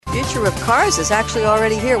future of cars is actually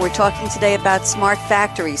already here. We're talking today about smart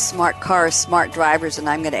factories, smart cars, smart drivers, and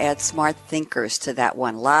I'm going to add smart thinkers to that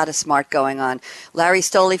one. A lot of smart going on. Larry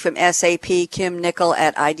Stoley from SAP, Kim Nickel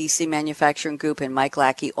at IDC Manufacturing Group, and Mike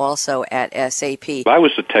Lackey also at SAP. I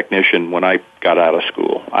was a technician when I got out of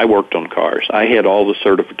school. I worked on cars. I had all the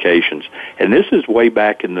certifications. And this is way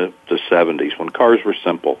back in the 70s when cars were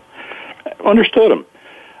simple. I understood them.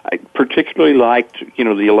 I particularly liked,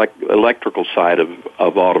 the electrical side of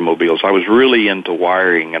automobiles. I was really into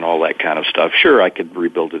wiring and all that kind of stuff. Sure, I could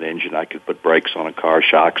rebuild an engine. I could put brakes on a car,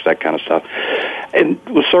 shocks, that kind of stuff, and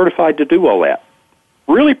was certified to do all that.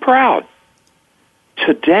 Really proud.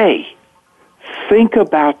 Today, think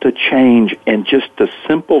about the change in just the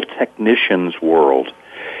simple technician's world.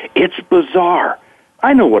 It's bizarre.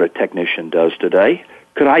 I know what a technician does today.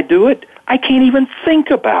 Could I do it? I can't even think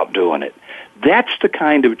about doing it. That's the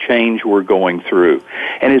kind of change we're going through.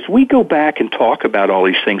 And as we go back and talk about all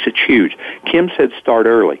these things, it's huge. Kim said start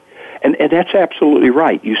early. And that's absolutely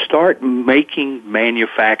right. You start making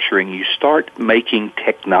manufacturing, you start making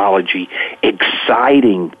technology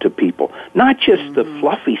exciting to people. Not just the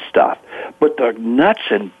fluffy stuff, but the nuts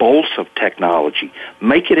and bolts of technology.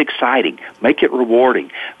 Make it exciting. Make it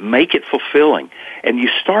rewarding. Make it fulfilling. And you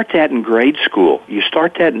start that in grade school. You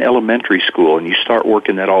start that in elementary school, and you start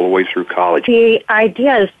working that all the way through college. The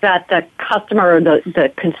idea is that the customer, or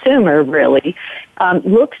the consumer really,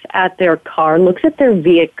 looks at their car, looks at their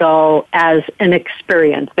vehicle as an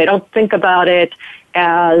experience. They don't think about it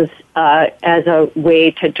as a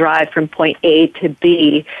way to drive from point A to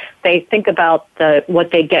B. They think about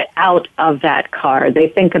what they get out of that car. They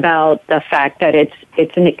think about the fact that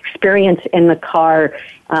it's an experience in the car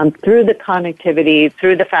through the connectivity,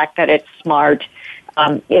 through the fact that it's smart.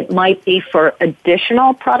 It might be for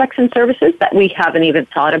additional products and services that we haven't even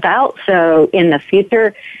thought about. So in the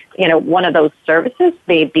future, one of those services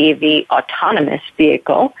may be the autonomous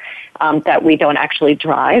vehicle that we don't actually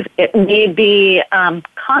drive. It may be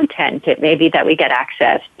content. It may be that we get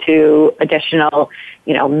access to additional,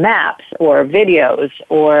 maps or videos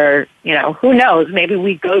or, who knows, maybe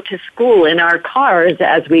we go to school in our cars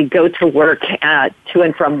as we go to work, to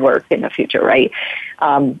and from work in the future, right?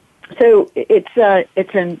 So it's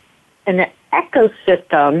an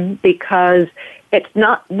ecosystem because it's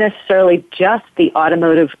not necessarily just the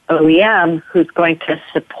automotive OEM who's going to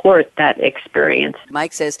support that experience.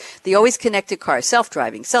 Mike says the always connected car,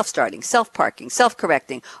 self-driving, self-starting, self-parking,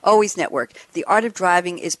 self-correcting, always network. The art of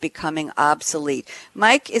driving is becoming obsolete.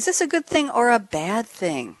 Mike, is this a good thing or a bad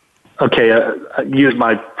thing? Okay, I use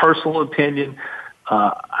my personal opinion.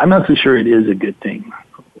 I'm not so sure it is a good thing.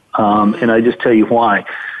 And I just tell you why.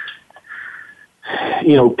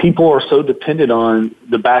 People are so dependent on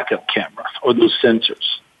the backup camera or those sensors.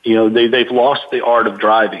 They've lost the art of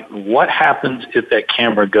driving. What happens if that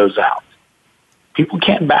camera goes out? People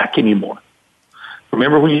can't back anymore.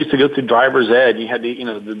 Remember when you used to go through driver's ed, you had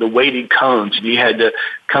the weighted cones, and you had to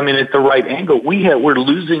come in at the right angle. We're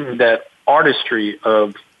losing that artistry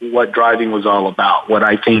of what driving was all about. What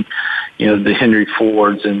I think, the Henry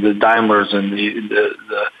Fords and the Daimlers and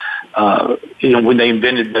when they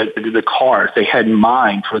invented the cars, they had in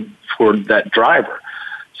mind for that driver.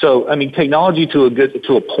 So, technology to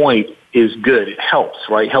a point is good. It helps,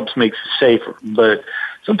 right? It helps make it safer. But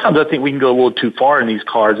sometimes I think we can go a little too far in these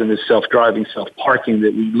cars in this self-driving, self-parking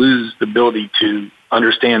that we lose the ability to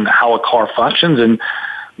understand how a car functions. And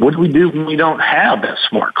what do we do when we don't have that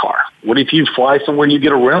smart car? What if you fly somewhere and you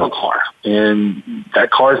get a rental car and that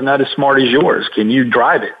car is not as smart as yours? Can you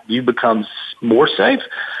drive it? Do you become more safe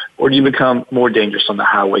or do you become more dangerous on the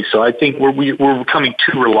highway? So I think we're becoming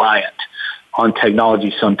too reliant on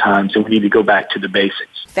technology sometimes, and we need to go back to the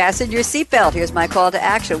basics. Fasten your seatbelt. Here's my call to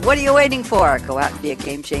action. What are you waiting for? Go out and be a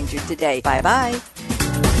game changer today. Bye-bye.